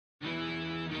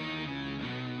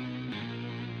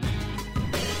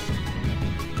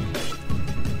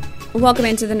Welcome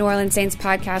into the New Orleans Saints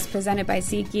podcast presented by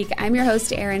SeatGeek. I'm your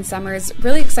host, Erin Summers.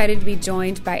 Really excited to be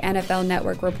joined by NFL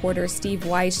Network reporter Steve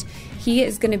Wyche. He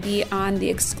is going to be on the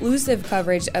exclusive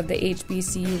coverage of the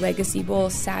HBCU Legacy Bowl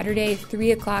Saturday,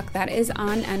 3 o'clock. That is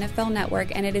on NFL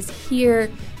Network, and it is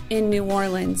here in New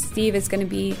Orleans. Steve is going to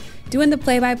be doing the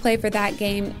play-by-play for that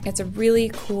game. It's a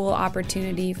really cool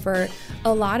opportunity for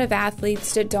a lot of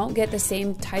athletes that don't get the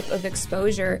same type of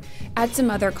exposure at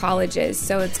some other colleges.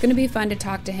 So it's going to be fun to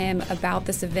talk to him about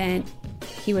this event.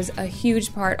 He was a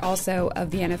huge part also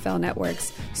of the NFL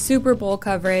Network's Super Bowl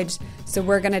coverage. So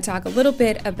we're going to talk a little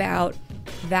bit about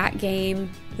that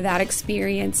game, that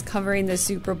experience covering the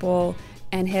Super Bowl,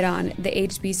 and hit on the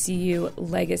HBCU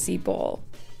Legacy Bowl.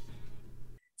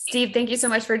 Steve, thank you so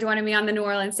much for joining me on the New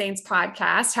Orleans Saints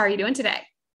podcast. How are you doing today?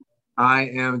 I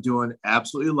am doing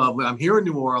absolutely lovely. I'm here in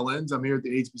New Orleans. I'm here at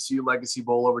the HBCU Legacy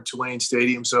Bowl over Tulane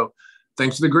Stadium. So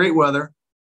thanks for the great weather.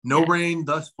 No rain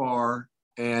thus far.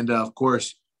 And of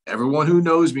course, everyone who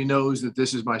knows me knows that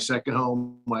this is my second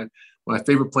home, my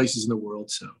favorite places in the world.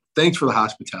 So thanks for the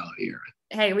hospitality, Erin.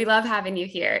 Hey, we love having you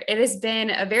here. It has been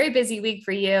a very busy week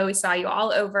for you. We saw you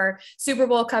all over Super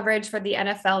Bowl coverage for the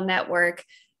NFL Network.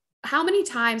 How many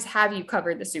times have you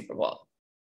covered the Super Bowl?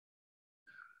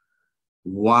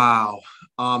 Wow.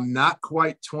 Not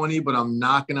quite 20, but I'm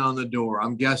knocking on the door.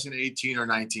 I'm guessing 18 or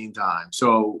 19 times.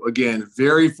 So again,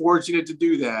 very fortunate to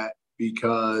do that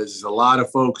because a lot of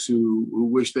folks who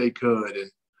wish they could.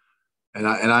 And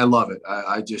I love it.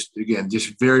 I just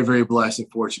very, very blessed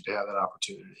and fortunate to have that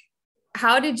opportunity.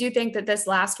 How did you think that this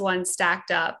last one stacked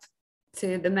up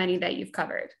to the many that you've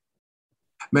covered?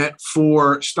 Man,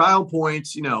 for style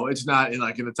points, it's not in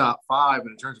the top five,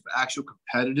 but in terms of actual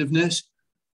competitiveness,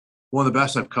 one of the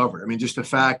best I've covered. I mean, just the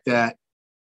fact that,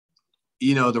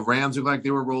 the Rams look like they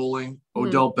were rolling.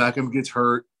 Odell Beckham gets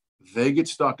hurt. They get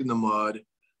stuck in the mud.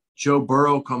 Joe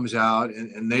Burrow comes out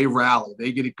and they rally.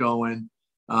 They get it going.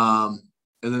 And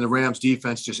then the Rams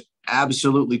defense just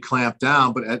absolutely clamped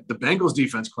down, but the Bengals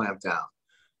defense clamped down.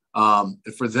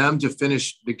 And for them to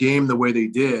finish the game the way they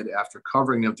did after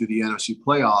covering them through the NFC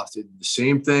playoffs, they did the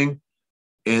same thing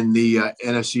in the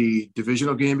NFC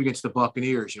divisional game against the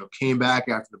Buccaneers, came back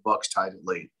after the Bucs tied it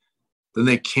late. Then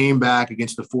they came back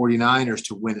against the 49ers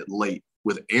to win it late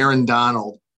with Aaron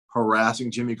Donald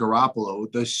harassing Jimmy Garoppolo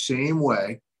the same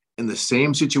way in the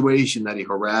same situation that he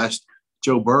harassed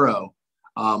Joe Burrow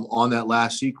on that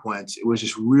last sequence. It was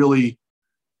just really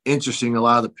interesting, a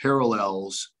lot of the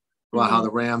parallels about how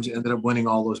the Rams ended up winning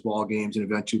all those ball games and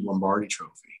eventually Lombardi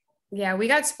Trophy. Yeah, we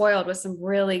got spoiled with some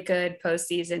really good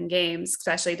postseason games,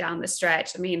 especially down the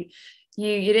stretch. I mean,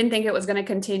 you didn't think it was going to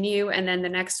continue, and then the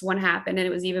next one happened, and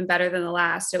it was even better than the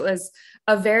last. It was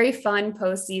a very fun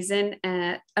postseason.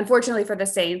 Unfortunately for the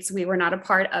Saints, we were not a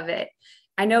part of it.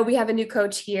 I know we have a new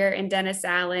coach here in Dennis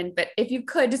Allen, but if you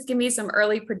could just give me some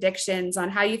early predictions on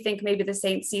how you think maybe the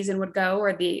Saints season would go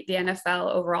or the NFL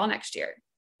overall next year.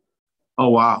 Oh,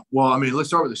 wow. Well, I mean, let's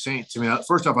start with the Saints. I mean,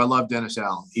 first off, I love Dennis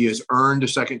Allen. He has earned a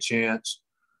second chance.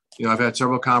 I've had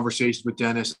several conversations with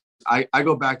Dennis. I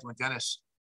go back to when Dennis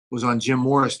was on Jim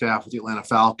Mora's staff with the Atlanta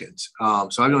Falcons.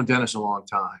 So I've known Dennis a long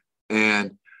time.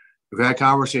 And we've had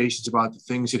conversations about the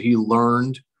things that he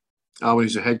learned when he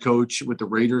was a head coach with the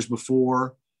Raiders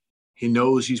before. He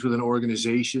knows he's with an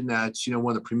organization that's,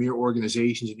 one of the premier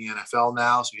organizations in the NFL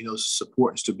now. So he knows the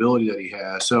support and stability that he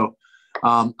has. So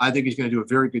I think he's going to do a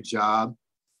very good job.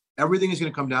 Everything is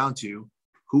going to come down to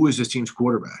who is this team's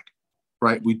quarterback,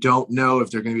 right? We don't know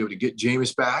if they're going to be able to get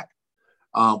Jameis back.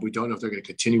 We don't know if they're going to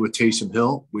continue with Taysom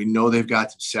Hill. We know they've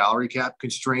got some salary cap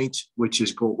constraints, which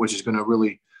is going to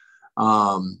really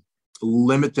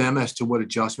limit them as to what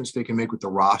adjustments they can make with the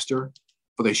roster.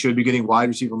 But they should be getting wide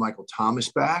receiver Michael Thomas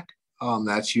back.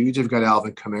 That's huge. They've got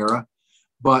Alvin Kamara.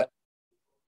 But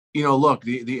look,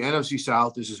 the NFC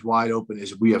South is as wide open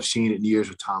as we have seen in years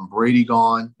with Tom Brady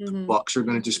gone. The Bucs are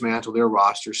going to dismantle their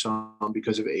roster some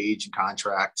because of age and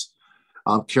contracts.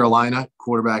 Carolina,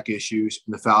 quarterback issues,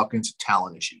 and the Falcons,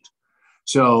 talent issues.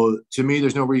 So to me,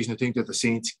 there's no reason to think that the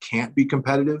Saints can't be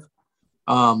competitive.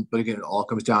 But again, it all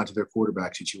comes down to their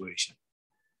quarterback situation.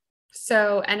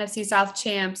 So NFC South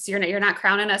champs, you're not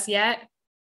crowning us yet?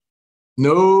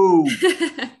 No.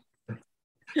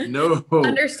 No.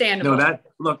 Understandable. No,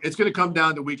 look, it's going to come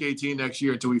down to week 18 next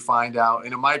year until we find out.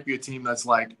 And it might be a team that's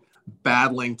like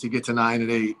battling to get to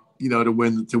 9-8,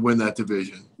 to win that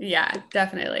division. Yeah,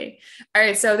 definitely. All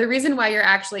right. So the reason why you're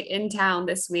actually in town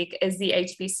this week is the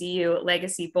HBCU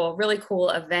Legacy Bowl, really cool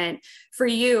event for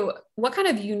you. What kind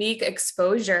of unique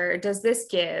exposure does this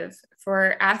give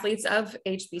for athletes of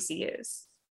HBCUs?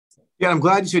 Yeah, I'm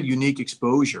glad you said unique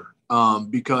exposure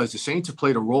because the Saints have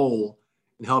played a role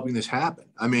in helping this happen.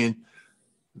 I mean,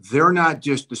 they're not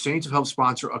just, the Saints have helped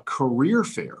sponsor a career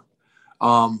fair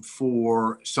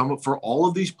for all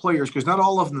of these players, because not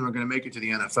all of them are going to make it to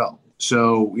the NFL.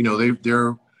 So,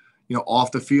 they're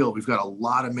off the field. We've got a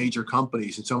lot of major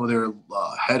companies and some of their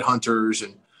headhunters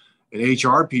and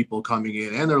HR people coming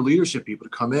in, and their leadership people to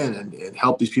come in and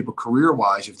help these people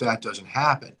career-wise if that doesn't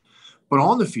happen. But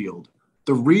on the field,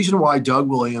 the reason why Doug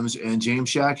Williams and James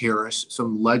Shaq Harris,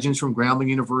 some legends from Grambling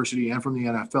University and from the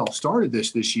NFL, started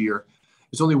this year,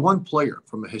 is only one player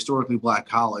from a historically black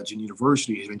college and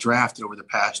university has been drafted over the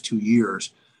past 2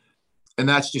 years. And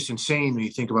that's just insane when you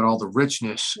think about all the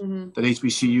richness that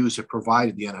HBCUs have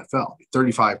provided the NFL.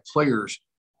 35 players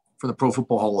from the Pro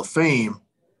Football Hall of Fame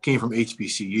came from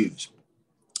HBCUs.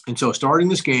 And so starting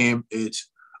this game, it's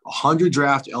 100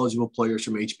 draft eligible players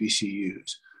from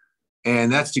HBCUs.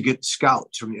 And that's to get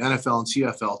scouts from the NFL and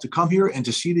CFL to come here and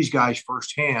to see these guys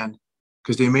firsthand,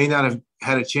 because they may not have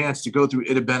had a chance to go through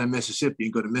Itta Bena, Mississippi,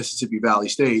 and go to Mississippi Valley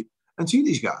State and see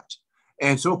these guys.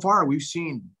 And so far, we've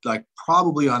seen, like,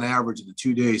 probably on average of the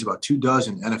 2 days, about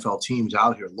 24 NFL teams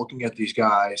out here looking at these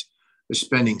guys. They're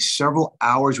spending several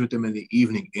hours with them in the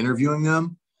evening interviewing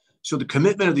them. So the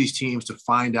commitment of these teams to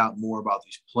find out more about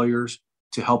these players,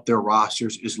 to help their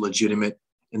rosters, is legitimate.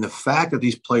 And the fact that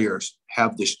these players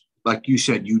have this, like you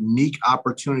said, unique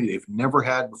opportunity they've never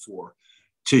had before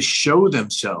to show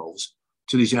themselves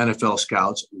to these NFL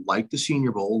scouts, like the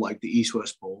Senior Bowl, like the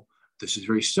East-West Bowl. This is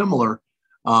very similar.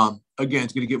 Again,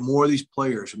 it's going to get more of these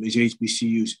players from these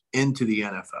HBCUs into the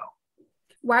NFL.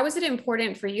 Why was it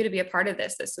important for you to be a part of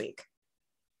this week?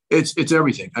 It's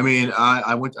everything. I mean,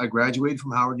 I graduated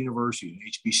from Howard University,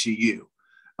 an HBCU.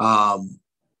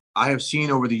 I have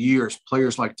seen over the years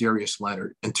players like Darius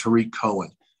Leonard and Tariq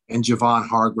Cohen and Javon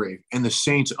Hargrave and the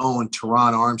Saints' own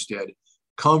Teron Armstead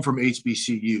come from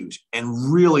HBCUs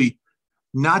and really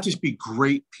not just be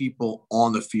great people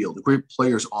on the field, great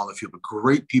players on the field, but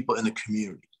great people in the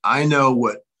community. I know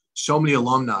what so many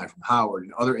alumni from Howard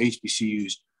and other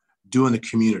HBCUs do in the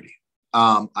community.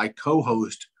 I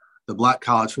co-host the Black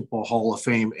College Football Hall of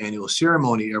Fame annual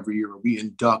ceremony every year, where we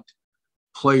induct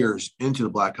players into the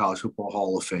Black College Football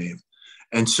Hall of Fame.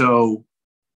 And so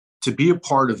to be a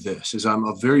part of this is, I'm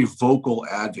a very vocal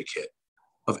advocate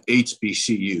of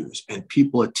HBCUs and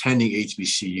people attending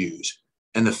HBCUs.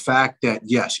 And the fact that,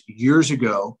 yes, years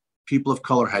ago, people of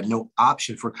color had no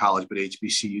option for college but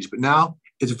HBCUs, but now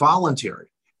it's voluntary,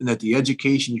 and that the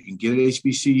education you can get at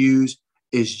HBCUs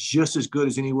is just as good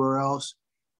as anywhere else.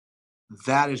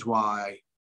 That is why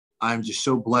I'm just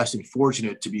so blessed and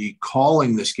fortunate to be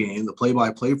calling this game, the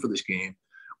play-by-play for this game,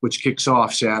 which kicks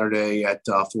off Saturday at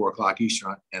 4 o'clock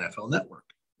Eastern on NFL Network.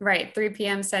 Right, 3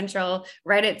 p.m. Central,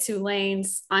 right at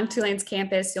on Tulane's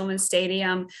campus, Yulman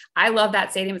Stadium. I love that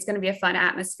stadium. It's going to be a fun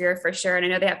atmosphere for sure. And I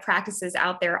know they have practices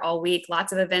out there all week,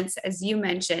 lots of events, as you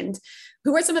mentioned.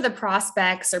 Who are some of the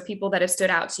prospects or people that have stood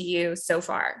out to you so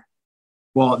far?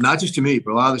 Well, not just to me,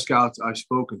 but a lot of the scouts I've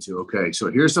spoken to. Okay,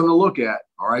 so here's something to look at.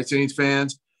 All right, Saints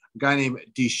fans, a guy named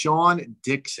Deshaun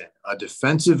Dixon, a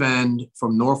defensive end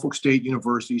from Norfolk State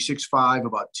University, 6'5",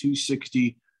 about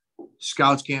 260.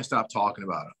 Scouts can't stop talking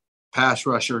about him. Pass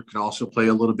rusher, can also play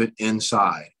a little bit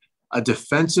inside. A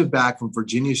defensive back from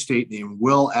Virginia State named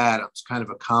Will Adams, kind of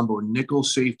a combo nickel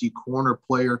safety corner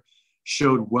player,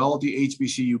 showed well at the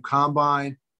HBCU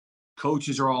Combine.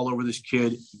 Coaches are all over this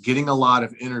kid, getting a lot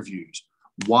of interviews.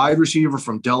 Wide receiver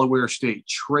from Delaware State,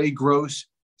 Trey Gross,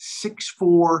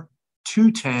 6'4",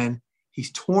 210.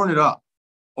 He's torn it up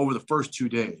over the first 2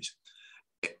 days.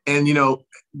 And,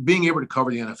 being able to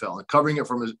cover the NFL and covering it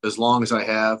from as long as I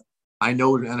have, I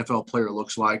know what an NFL player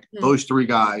looks like. Those three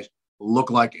guys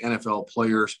look like NFL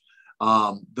players.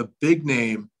 The big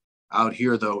name out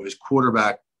here, though, is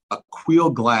quarterback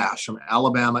Aqeel Glass from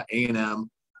Alabama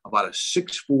A&M, about a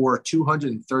 6'4",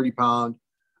 230-pound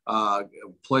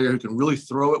player who can really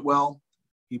throw it well.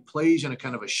 He plays in a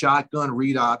kind of a shotgun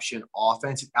read option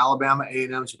offense at Alabama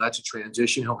A&M, so that's a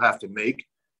transition he'll have to make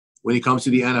when he comes to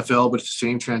the NFL, but it's the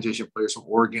same transition players from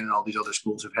Oregon and all these other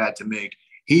schools have had to make.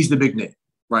 He's the big name,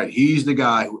 right? He's the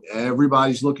guy who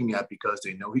everybody's looking at because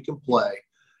they know he can play.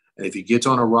 And if he gets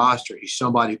on a roster, he's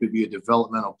somebody who could be a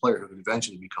developmental player who could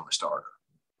eventually become a starter.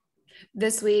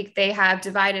 This week, they have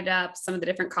divided up some of the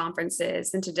different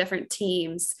conferences into different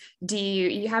teams. Do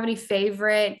you have any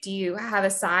favorite? Do you have a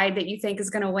side that you think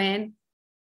is going to win?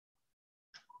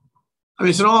 I mean,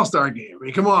 it's an all-star game. I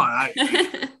mean, come on.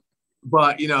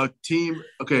 But, Team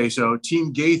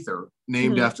Gaither,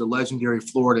 named after legendary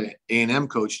Florida A&M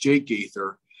coach Jake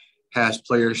Gaither, has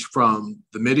players from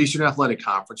the Mid-Eastern Athletic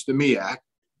Conference, the MEAC.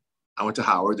 I went to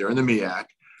Howard. They're in the MEAC.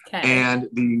 Okay. And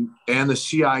the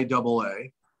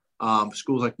CIAA.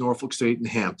 schools like Norfolk State and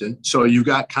Hampton. So you've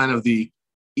got kind of the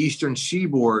Eastern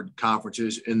Seaboard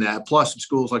conferences in that, plus some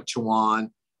schools like Chowan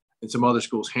and some other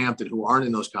schools, Hampton, who aren't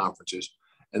in those conferences.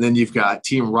 And then you've got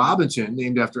Team Robinson,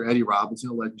 named after Eddie Robinson,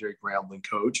 a legendary Grambling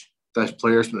coach. That's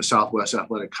players from the Southwest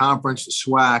Athletic Conference, the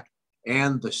SWAC,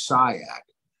 and the SIAC,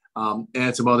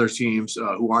 and some other teams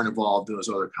who aren't involved in those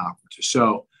other conferences.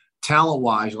 So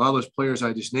talent-wise, a lot of those players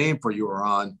I just named for you are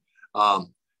on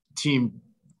Team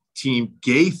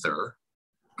Gaither,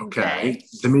 okay,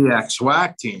 the MEAC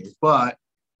SWAC team, but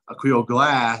Aquille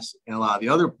Glass and a lot of the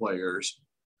other players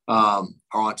are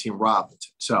on Team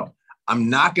Robinson. So I'm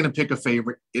not going to pick a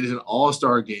favorite. It is an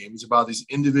all-star game. It's about these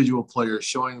individual players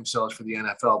showing themselves for the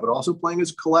NFL, but also playing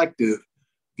as a collective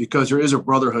because there is a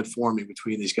brotherhood forming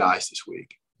between these guys this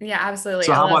week. Yeah, absolutely.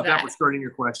 So how about that for starting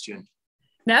your question?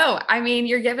 No, I mean,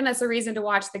 you're giving us a reason to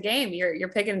watch the game. You're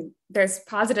picking, there's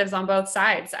positives on both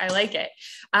sides. I like it.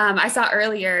 I saw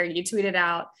earlier you tweeted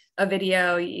out a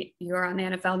video. You're on the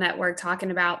NFL Network talking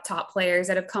about top players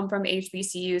that have come from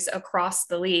HBCUs across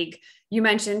the league. You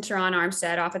mentioned Teron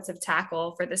Armstead, offensive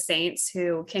tackle for the Saints,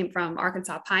 who came from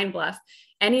Arkansas Pine Bluff.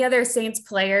 Any other Saints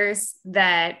players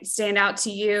that stand out to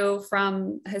you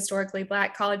from historically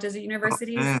Black colleges or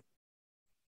universities?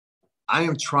 I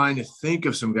am trying to think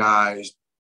of some guys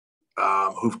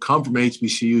who've come from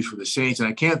HBCUs for the Saints, and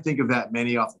I can't think of that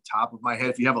many off the top of my head.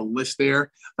 If you have a list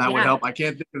there, that would help. I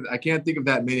can't think of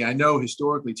that many. I know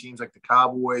historically teams like the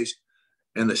Cowboys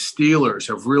and the Steelers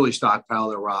have really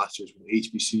stockpiled their rosters with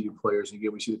HBCU players. And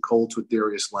again, we see the Colts with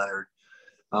Darius Leonard.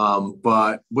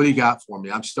 But what do you got for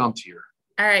me? I'm stumped here.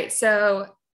 All right.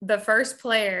 So the first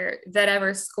player that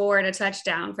ever scored a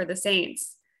touchdown for the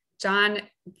Saints, John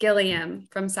Gilliam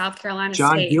from South Carolina State.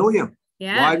 John Gilliam,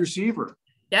 wide receiver.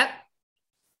 Yep.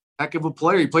 Heck of a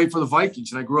player. He played for the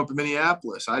Vikings, and I grew up in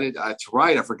Minneapolis. That's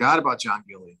right. I forgot about John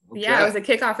Gilliam. Okay. Yeah, it was a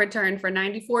kickoff return for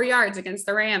 94 yards against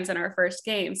the Rams in our first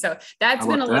game. So that's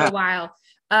been a little while.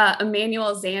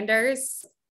 Emmanuel Zanders,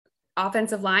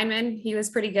 offensive lineman. He was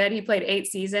pretty good. He played 8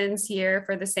 seasons here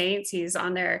for the Saints. He's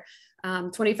on their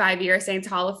 25-year Saints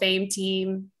Hall of Fame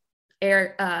team.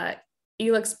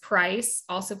 Elix Price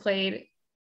also played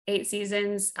 8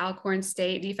 seasons, Alcorn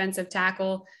State defensive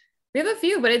tackle. We have a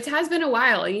few, but it has been a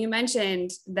while. You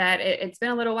mentioned that it's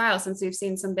been a little while since we've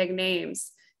seen some big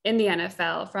names in the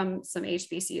NFL from some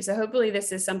HBCU. So hopefully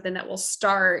this is something that will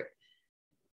start.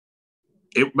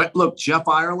 Look, Jeff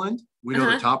Ireland, we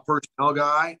know the top personnel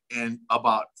guy, and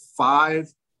about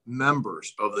 5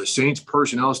 members of the Saints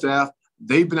personnel staff,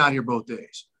 they've been out here both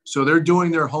days. So they're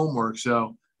doing their homework.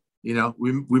 So, you know,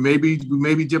 we may be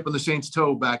dipping the Saints'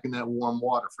 toe back in that warm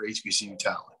water for HBCU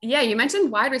talent. Yeah, you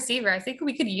mentioned wide receiver. I think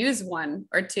we could use 1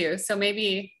 or 2. So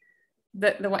maybe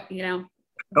or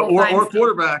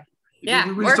quarterback. Yeah,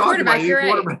 or quarterback. You're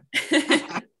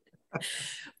right.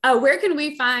 Where can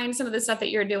we find some of the stuff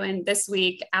that you're doing this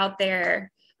week out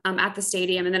there at the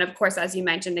stadium? And then, of course, as you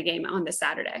mentioned, the game on this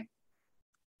Saturday.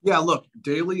 Yeah, look,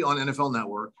 daily on NFL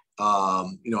Network,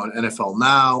 on NFL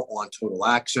Now, on Total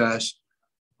Access.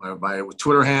 My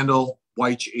Twitter handle,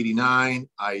 Wyche89,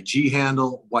 IG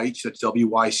handle, Wyche, that's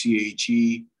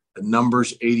WYCHE, the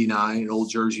number's 89, an old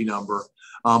jersey number.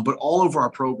 But all over our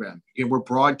program, again, we're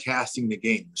broadcasting the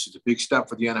game. This is a big step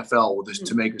for the NFL with this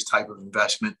to make this type of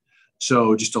investment.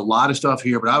 So just a lot of stuff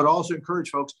here. But I would also encourage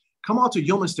folks, come out to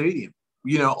Yulman Stadium,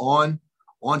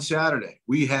 on Saturday.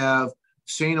 We have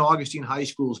St. Augustine High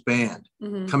School's band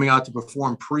coming out to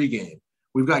perform pregame.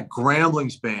 We've got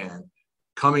Grambling's band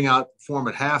coming out to perform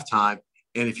at halftime.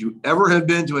 And if you ever have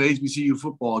been to an HBCU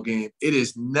football game, it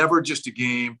is never just a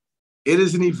game. It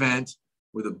is an event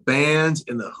where the bands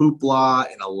and the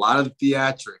hoopla and a lot of the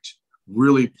theatrics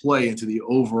really play into the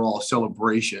overall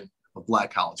celebration of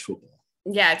Black college football.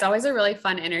 Yeah, it's always a really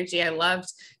fun energy. I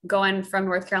loved going from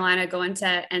North Carolina, going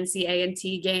to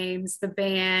NCA&T games, the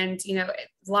band, a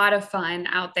lot of fun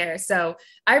out there. So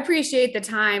I appreciate the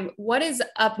time. What is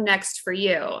up next for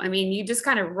you? I mean, you just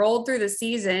kind of rolled through the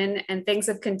season and things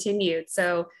have continued.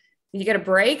 So you get a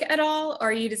break at all, or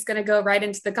are you just going to go right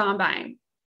into the combine?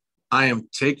 I am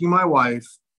taking my wife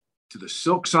to the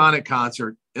Silk Sonic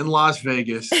concert in Las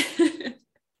Vegas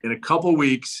in a couple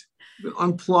weeks.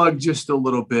 Unplug just a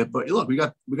little bit, but look, we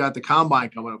got the combine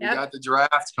coming up. Yep. We got the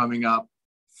drafts coming up,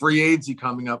 free agency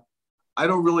coming up. I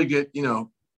don't really get,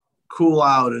 cool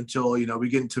out until, we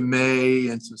get into May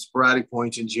and some sporadic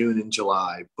points in June and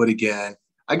July. But again,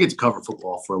 I get to cover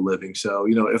football for a living. So,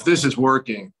 if this is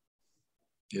working,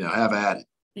 have at it.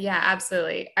 Yeah,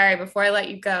 absolutely. All right. Before I let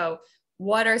you go,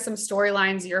 what are some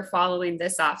storylines you're following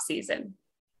this offseason?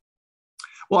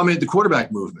 Well, the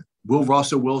quarterback movement. Will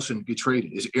Russell Wilson get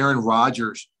traded? Is Aaron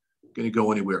Rodgers going to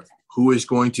go anywhere? Who is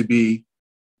going to be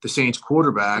the Saints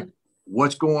quarterback?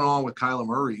 What's going on with Kyler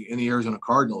Murray in the Arizona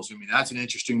Cardinals? I mean, that's an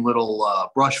interesting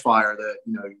little brush fire that,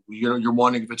 you're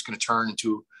wondering if it's going to turn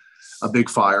into a big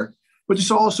fire. But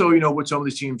it's also, what some of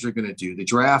these teams are going to do. The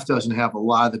draft doesn't have a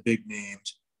lot of the big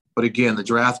names. But again, the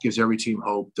draft gives every team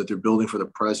hope that they're building for the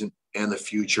present and the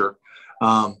future.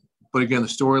 But again, the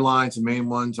storylines, the main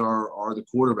ones are the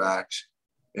quarterbacks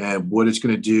and what it's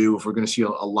going to do if we're going to see a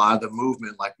lot of the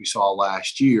movement like we saw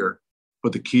last year.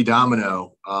 But the key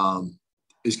domino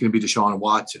is going to be Deshaun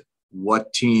Watson.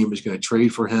 What team is going to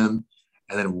trade for him?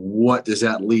 And then what does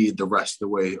that lead the rest of the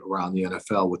way around the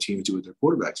NFL, what teams do with their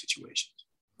quarterback situations?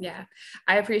 Yeah,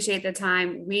 I appreciate the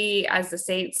time. We, as the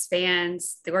Saints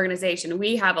fans, the organization,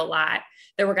 we have a lot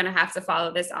that we're going to have to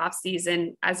follow this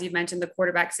offseason. As you mentioned, the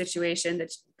quarterback situation,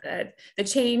 the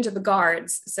change of the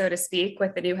guards, so to speak,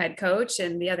 with the new head coach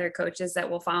and the other coaches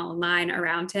that will fall in line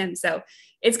around him. So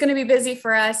it's going to be busy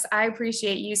for us. I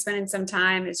appreciate you spending some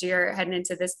time as you're heading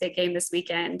into this big game this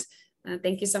weekend.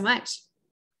 Thank you so much.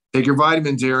 Take your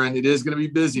vitamins, Aaron. It is going to be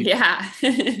busy. Yeah.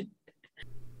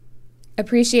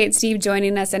 Appreciate Steve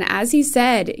joining us. And as he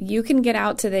said, you can get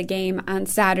out to the game on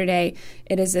Saturday.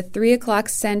 It is a 3:00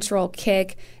 Central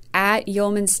kick at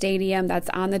Yulman Stadium. That's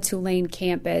on the Tulane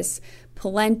campus.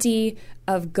 Plenty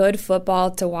of good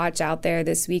football to watch out there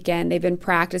this weekend. They've been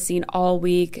practicing all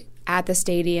week at the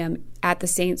stadium, at the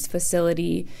Saints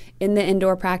facility, in the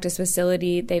indoor practice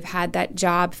facility. They've had that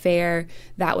job fair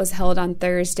that was held on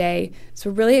Thursday. So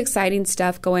really exciting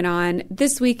stuff going on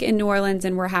this week in New Orleans,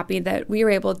 and we're happy that we were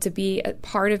able to be a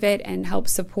part of it and help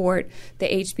support the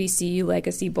HBCU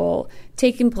Legacy Bowl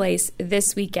taking place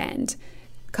this weekend.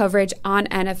 Coverage on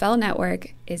NFL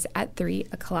Network is at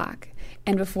 3:00.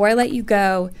 And before I let you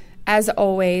go, as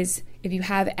always, if you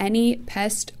have any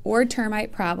pest or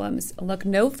termite problems, look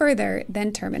no further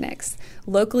than Terminix.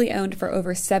 Locally owned for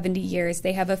over 70 years,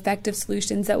 they have effective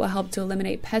solutions that will help to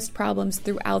eliminate pest problems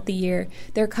throughout the year.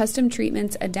 Their custom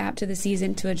treatments adapt to the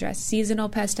season to address seasonal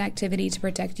pest activity to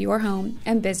protect your home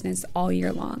and business all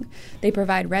year long. They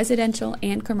provide residential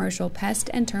and commercial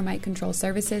pest and termite control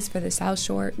services for the South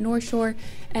Shore, North Shore,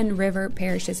 and River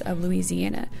parishes of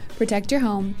Louisiana. Protect your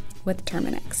home with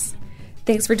Terminix.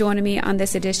 Thanks for joining me on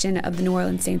this edition of the New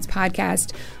Orleans Saints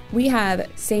podcast. We have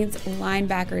Saints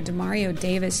linebacker Demario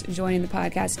Davis joining the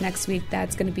podcast next week.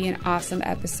 That's going to be an awesome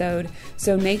episode.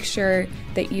 So make sure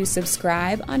that you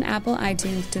subscribe on Apple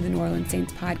iTunes to the New Orleans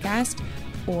Saints podcast,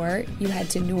 or you head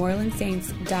to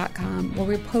neworleanssaints.com where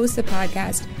we post the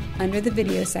podcast under the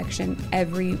video section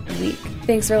every week.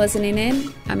 Thanks for listening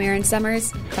in. I'm Erin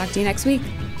Summers. Talk to you next week.